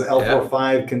this is the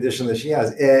L4-5 condition that she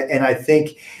has. And I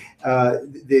think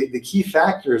the key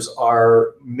factors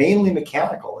are mainly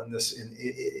mechanical in this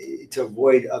to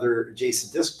avoid other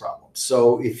adjacent disc problems.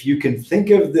 So if you can think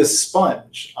of this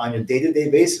sponge on your day-to-day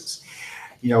basis,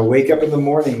 wake up in the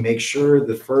morning, make sure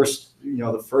the first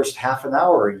half an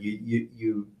hour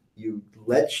you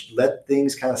let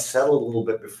things kind of settle a little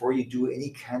bit before you do any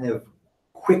kind of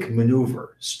quick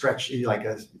maneuver, stretch,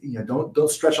 don't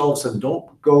stretch all of a sudden.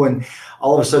 Don't go and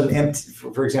all of a sudden empty,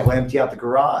 for example, empty out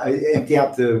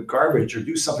the garbage or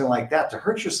do something like that to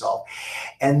hurt yourself.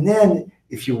 And then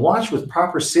if you watch with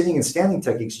proper sitting and standing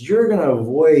techniques, you're going to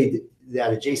avoid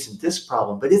that adjacent disc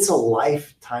problem, but it's a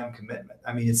lifetime commitment.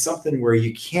 I mean, it's something where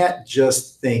you can't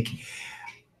just think,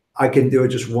 I can do it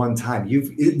just one time.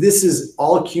 This is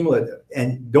all cumulative,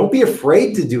 and don't be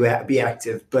afraid to be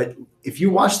active. But if you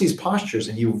watch these postures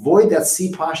and you avoid that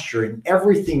C posture in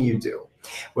everything you do,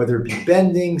 whether it be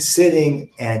bending,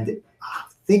 sitting, and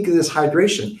think of this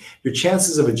hydration, your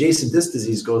chances of adjacent disc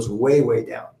disease goes way, way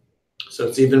down. So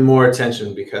it's even more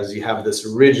attention because you have this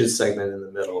rigid segment in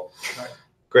the middle. Right.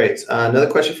 Great.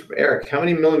 Another question from Eric. How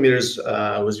many millimeters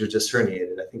was your disc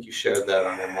herniated? I think you shared that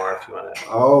on MR if you want to.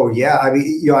 Oh, yeah. I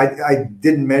mean, I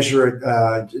didn't measure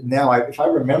it now. If I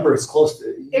remember, it's close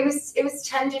to. It was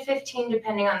 10 to 15,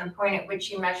 depending on the point at which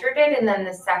you measured it. And then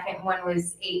the second one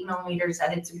was 8 millimeters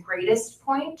at its greatest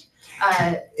point.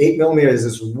 8 millimeters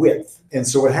is width. And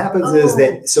so what happens is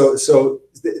that, so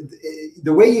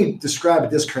the way you describe a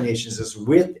disc herniation is this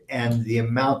width and the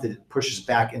amount that it pushes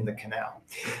back in the canal.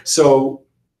 So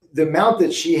the amount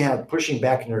that she had pushing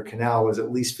back in her canal was at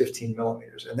least 15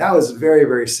 millimeters. And that was very,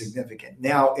 very significant.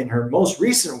 Now, in her most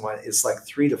recent one, it's like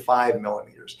 3 to 5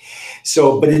 millimeters.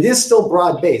 So, but it is still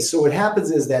broad based. So what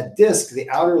happens is that disc, the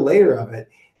outer layer of it,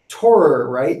 tore her,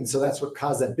 right? And so that's what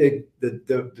caused that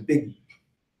the big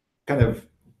kind of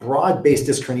broad-based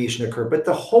disc herniation to occur. But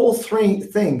the whole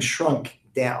thing shrunk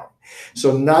down.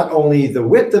 So not only the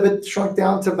width of it shrunk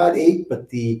down to about 8, but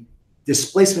the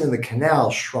displacement in the canal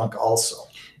shrunk also.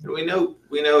 We know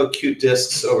acute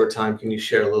discs over time. Can you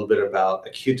share a little bit about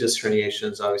acute disc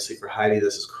herniations? Obviously, for Heidi,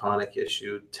 this is a chronic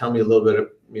issue. Tell me a little bit,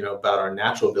 about our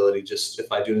natural ability. Just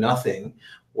if I do nothing,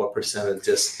 what % of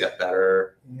discs get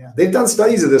better? Yeah, they've done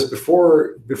studies of this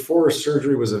before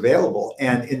surgery was available,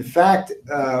 and in fact,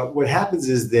 what happens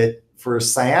is that for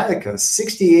sciatica,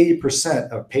 60–80%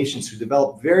 of patients who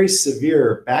develop very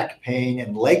severe back pain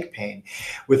and leg pain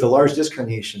with a large disc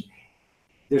herniation,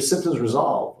 their symptoms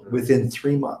resolve within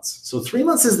 3 months. So 3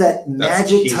 months is that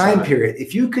magic time period.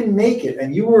 If you can make it,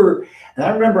 and I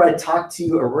remember I talked to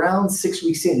you around 6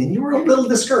 weeks in, and you were a little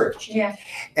discouraged. Yeah.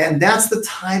 And that's the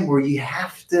time where you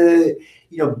have to,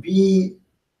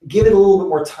 give it a little bit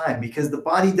more time, because the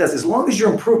body does, as long as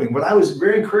you're improving. What I was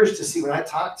very encouraged to see when I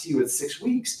talked to you at 6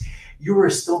 weeks, you were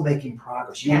still making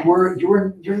progress.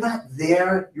 You're not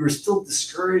there. You were still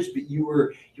discouraged, but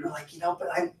you're like, but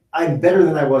I'm better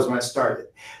than I was when I started.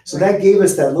 So that gave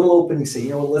us that little opening to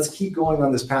say, let's keep going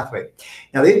on this pathway.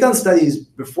 Now, they've done studies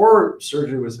before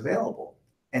surgery was available,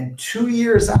 and 2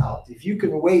 years out, if you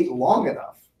can wait long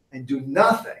enough and do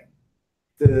nothing,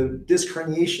 the disc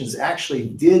herniations actually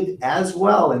did as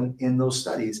well in those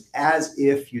studies as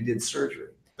if you did surgery.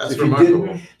 That's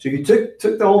remarkable. So you took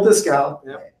the whole disc out.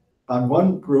 Yep. On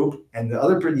one group, and the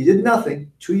other group, you did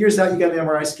nothing. 2 years out, you got an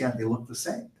MRI scan. They look the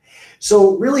same.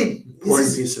 So really,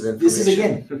 important piece of information. This is,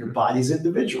 again, your body's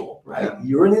individual, right? Yeah.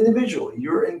 You're an individual.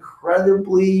 You're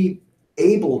incredibly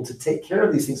able to take care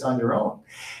of these things on your own.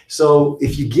 So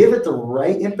if you give it the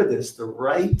right impetus, the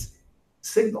right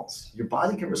signals, your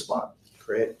body can respond.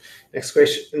 Great.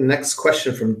 Next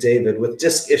question from David. With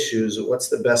disc issues, what's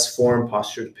the best form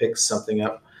posture to pick something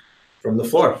up from the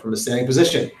floor, from a standing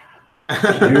position?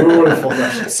 Beautiful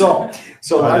question. So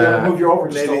I'm going to move you over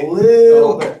just a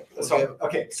little bit.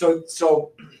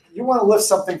 So you want to lift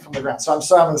something from the ground. So I'm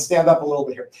sorry, I'm going to stand up a little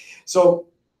bit here. So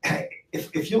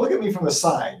if you look at me from the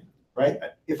side, right?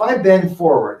 If I bend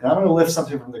forward and I'm going to lift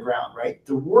something from the ground, right?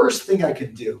 The worst thing I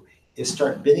could do is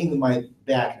start bending my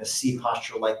back in a C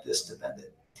posture like this to bend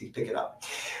it, to pick it up.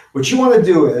 What you want to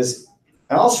do is,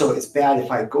 and also it's bad if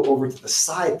I go over to the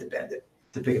side to bend it,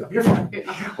 to pick it up. You're fine.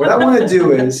 What I want to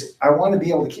do is I want to be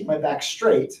able to keep my back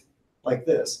straight like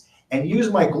this and use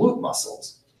my glute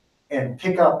muscles and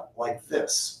pick up like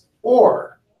this.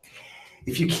 Or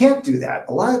if you can't do that,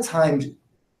 a lot of times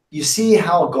you see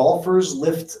how golfers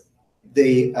lift,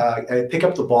 they pick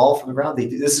up the ball from the ground.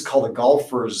 This is called a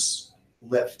golfer's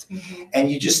lift.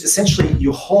 And you just essentially,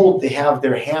 they have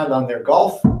their hand on their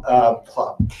golf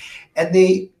club and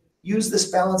they use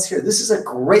this balance here. This is a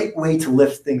great way to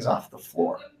lift things off the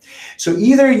floor. So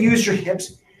either use your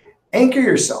hips, anchor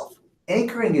yourself.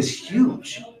 Anchoring is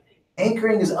huge.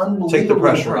 Anchoring is unbelievable. Take the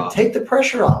pressure off. Take the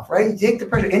pressure off, right? Take the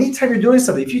pressure. Anytime you're doing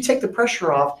something, if you take the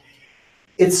pressure off,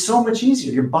 it's so much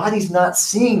easier. Your body's not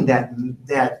seeing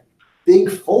that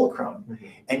big fulcrum,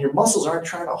 and your muscles aren't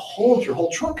trying to hold your whole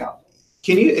trunk up.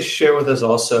 Can you share with us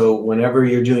also, whenever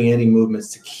you're doing any movements,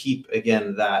 to keep,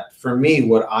 again, that, for me,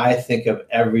 what I think of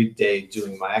every day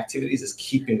doing my activities is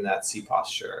keeping that C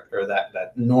posture, or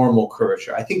that normal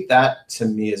curvature. I think that, to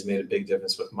me, has made a big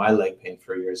difference with my leg pain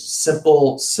for years.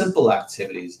 Simple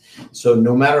activities. So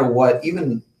no matter what,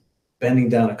 even bending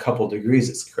down a couple degrees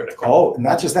is critical. Oh,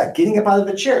 not just that, getting up out of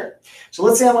the chair. So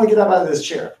let's say I want to get up out of this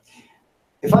chair.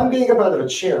 If I'm getting up out of a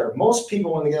chair, most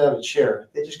people, when they get out of a chair,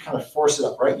 they just kind of force it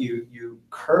up, right? You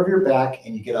curve your back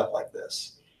and you get up like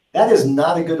this. That is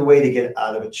not a good way to get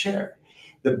out of a chair.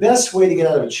 The best way to get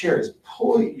out of a chair is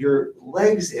pull your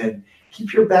legs in,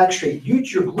 keep your back straight,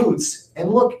 use your glutes,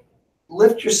 and look,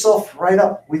 lift yourself right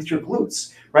up with your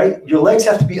glutes, right? Your legs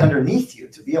have to be underneath you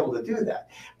to be able to do that.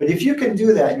 But if you can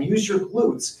do that and use your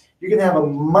glutes, you're going to have a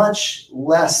much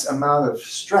less amount of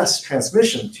stress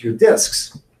transmission to your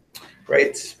discs.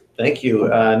 Great. Thank you.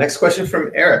 Next question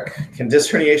from Eric. Can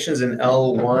disc herniations in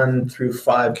L1 through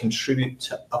 5 contribute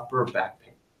to upper back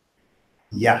pain?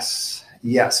 Yes.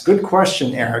 Good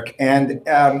question, Eric. And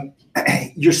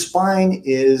your spine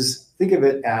is, think of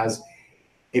it as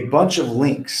a bunch of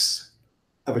links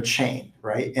of a chain,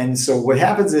 right? And so what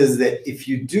happens is that if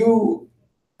you do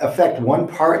affect one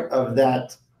part of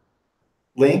that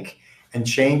link and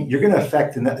chain, you're going to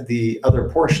affect the other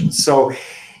portions. So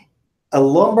a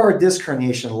lumbar disc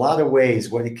herniation, a lot of ways,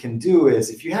 what it can do is,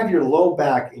 if you have your low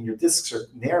back and your discs are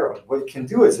narrowed, what it can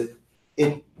do is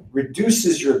it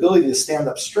reduces your ability to stand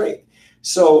up straight.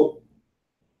 So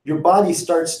your body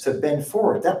starts to bend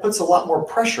forward. That puts a lot more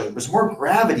pressure. There's more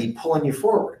gravity pulling you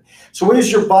forward. So what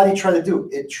does your body try to do?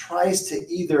 It tries to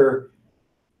either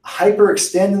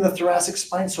hyperextend in the thoracic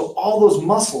spine, so all those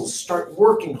muscles start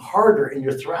working harder in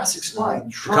your thoracic spine,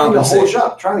 trying to hold you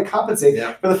up, trying to compensate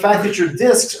for the fact that your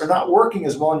discs are not working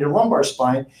as well in your lumbar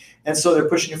spine, and so they're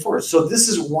pushing you forward. So this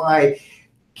is why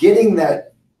getting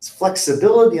that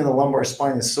flexibility in the lumbar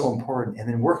spine is so important, and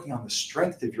then working on the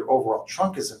strength of your overall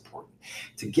trunk is important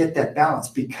to get that balance,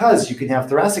 because you can have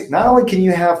thoracic, not only can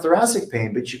you have thoracic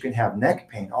pain, but you can have neck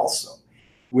pain also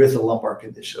with a lumbar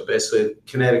condition. So basically,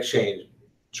 kinetic change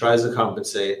tries to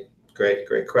compensate. Great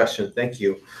question. Thank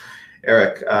you,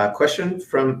 Eric. Question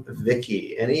from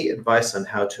Vicky. Any advice on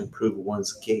how to improve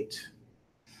one's gait?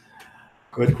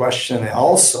 Good question.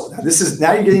 Also,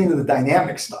 now you're getting into the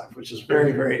dynamic stuff, which is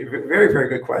very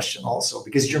good question also,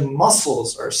 because your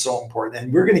muscles are so important.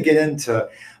 And we're going to get into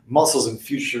muscles in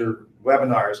future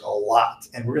webinars a lot.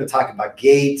 And we're going to talk about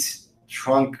gait,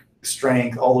 trunk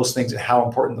strength, all those things and how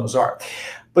important those are.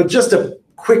 But just a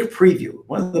quick preview.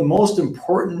 One of the most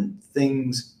important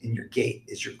things in your gait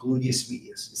is your gluteus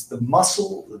medius. It's the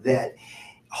muscle that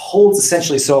holds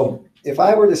essentially. So if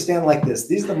I were to stand like this,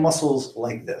 these are the muscles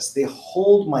like this. They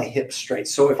hold my hips straight.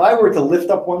 So if I were to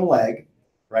lift up one leg,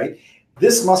 right,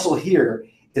 this muscle here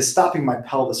is stopping my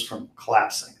pelvis from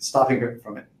collapsing, stopping it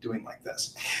from doing like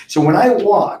this. So when I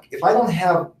walk, if I don't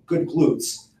have good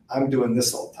glutes, I'm doing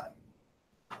this all the time.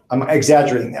 I'm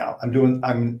exaggerating now.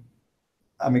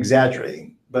 I'm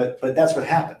exaggerating, but that's what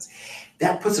happens.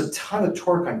 That puts a ton of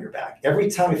torque on your back. Every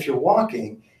time, if you're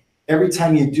walking, every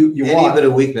time you walk. Any bit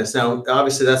of weakness. Now,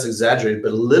 obviously that's exaggerated,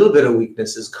 but a little bit of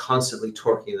weakness is constantly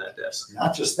torquing that disc.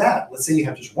 Not just that. Let's say you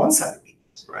have just one side of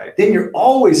weakness. Right. Then you're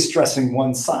always stressing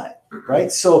one side,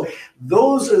 right? So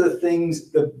those are the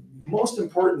things, the most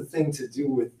important thing to do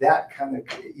with that kind of,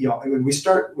 when we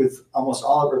start with almost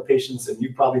all of our patients, and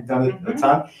you've probably done it a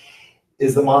ton,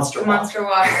 is the Monster The Walk. Monster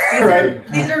Walk.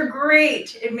 These are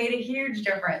great. It made a huge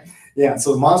difference. Yeah,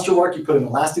 so the Monster Walk, you put an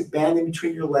elastic band in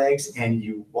between your legs and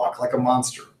you walk like a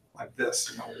monster, like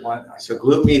this. So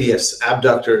glute medius,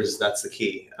 abductors, that's the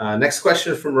key. Next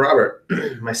question from Robert.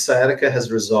 My sciatica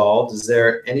has resolved. Is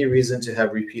there any reason to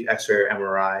have repeat x-ray or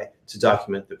MRI to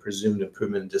document the presumed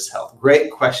improvement in disc health? Great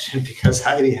question, because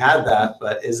Heidi had that,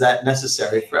 but is that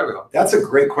necessary for everyone? That's a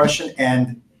great question,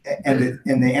 and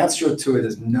the answer to it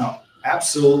is no,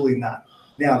 absolutely not.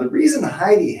 Now, the reason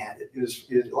Heidi had it is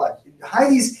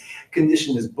Heidi's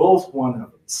condition is both one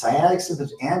of sciatic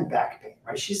symptoms and back pain,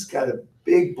 right? She's got a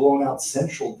big blown out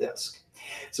central disc.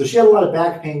 So she had a lot of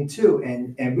back pain too.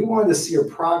 And we wanted to see her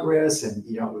progress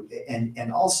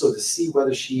and also to see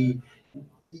whether she,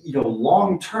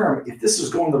 long term, if this is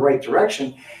going the right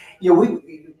direction,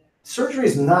 surgery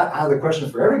is not out of the question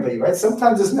for everybody, right?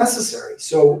 Sometimes it's necessary.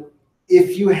 So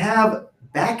if you have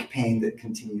back pain that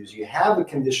continues, you have a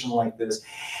condition like this,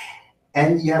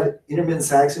 and you have intermittent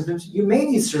sciatic symptoms, you may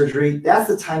need surgery. That's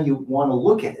the time you want to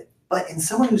look at it. But in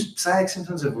someone whose sciatic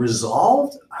symptoms have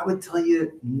resolved, I would tell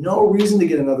you no reason to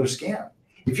get another scan.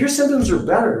 If your symptoms are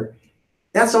better,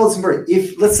 that's all that's important.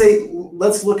 If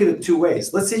let's look at it two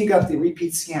ways. Let's say you got the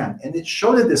repeat scan and it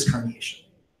showed a disc herniation.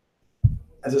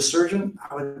 As a surgeon,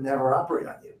 I would never operate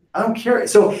on you. I don't care.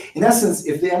 So in essence,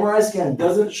 if the MRI scan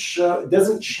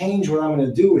doesn't change what I'm going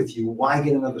to do with you, why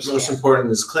get another scan? Most important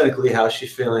is clinically, how's she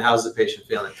feeling? How's the patient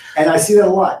feeling? And I see that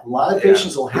a lot. A lot of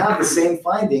patients will have the same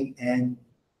finding and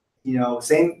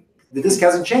saying the disc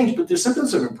hasn't changed, but their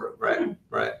symptoms have improved.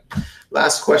 Right.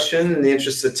 Last question, in the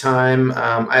interest of time.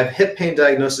 I have hip pain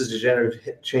diagnosis, degenerative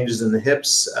hip changes in the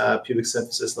hips, pubic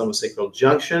symphysis, lumbosacral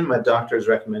junction. My doctor is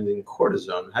recommending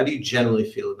cortisone. How do you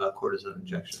generally feel about cortisone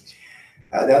injections?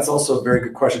 That's also a very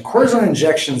good question. Cortisone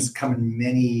injections come in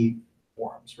many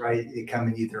forms, right? They come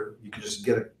in either, you can just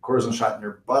get a cortisone shot in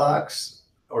your buttocks,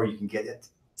 or you can get it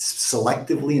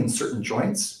selectively in certain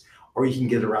joints, or you can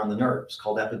get it around the nerves,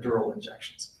 called epidural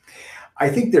injections. I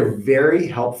think they're very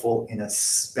helpful in a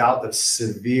bout of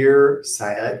severe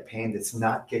sciatic pain that's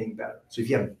not getting better. So if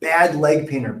you have bad leg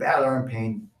pain or bad arm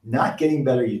pain, not getting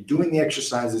better, you're doing the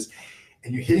exercises,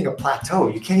 and you're hitting a plateau.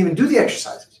 You can't even do the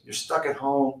exercises. You're stuck at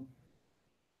home.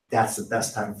 That's the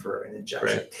best time for an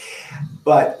injection. Right.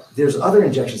 But there's other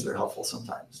injections that are helpful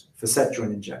sometimes. Facet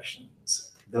joint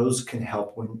injections. Those can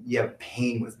help when you have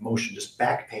pain with motion, just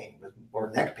back pain or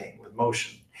neck pain with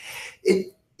motion.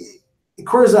 In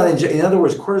other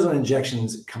words, cortisone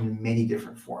injections come in many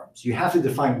different forms. You have to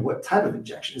define what type of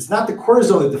injection. It's not the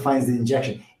cortisone that defines the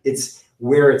injection. It's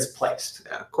where it's placed.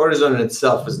 Yeah, cortisone in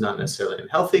itself is not necessarily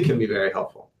unhealthy, can be very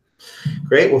helpful.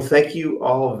 Great. Well, thank you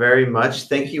all very much.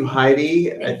 Thank you,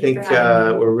 Heidi. I think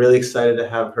we're really excited to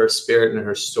have her spirit and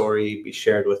her story be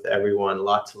shared with everyone. A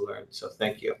lot to learn. So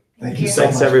thank you. Thank you so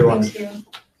much. Thanks, everyone. Thank you.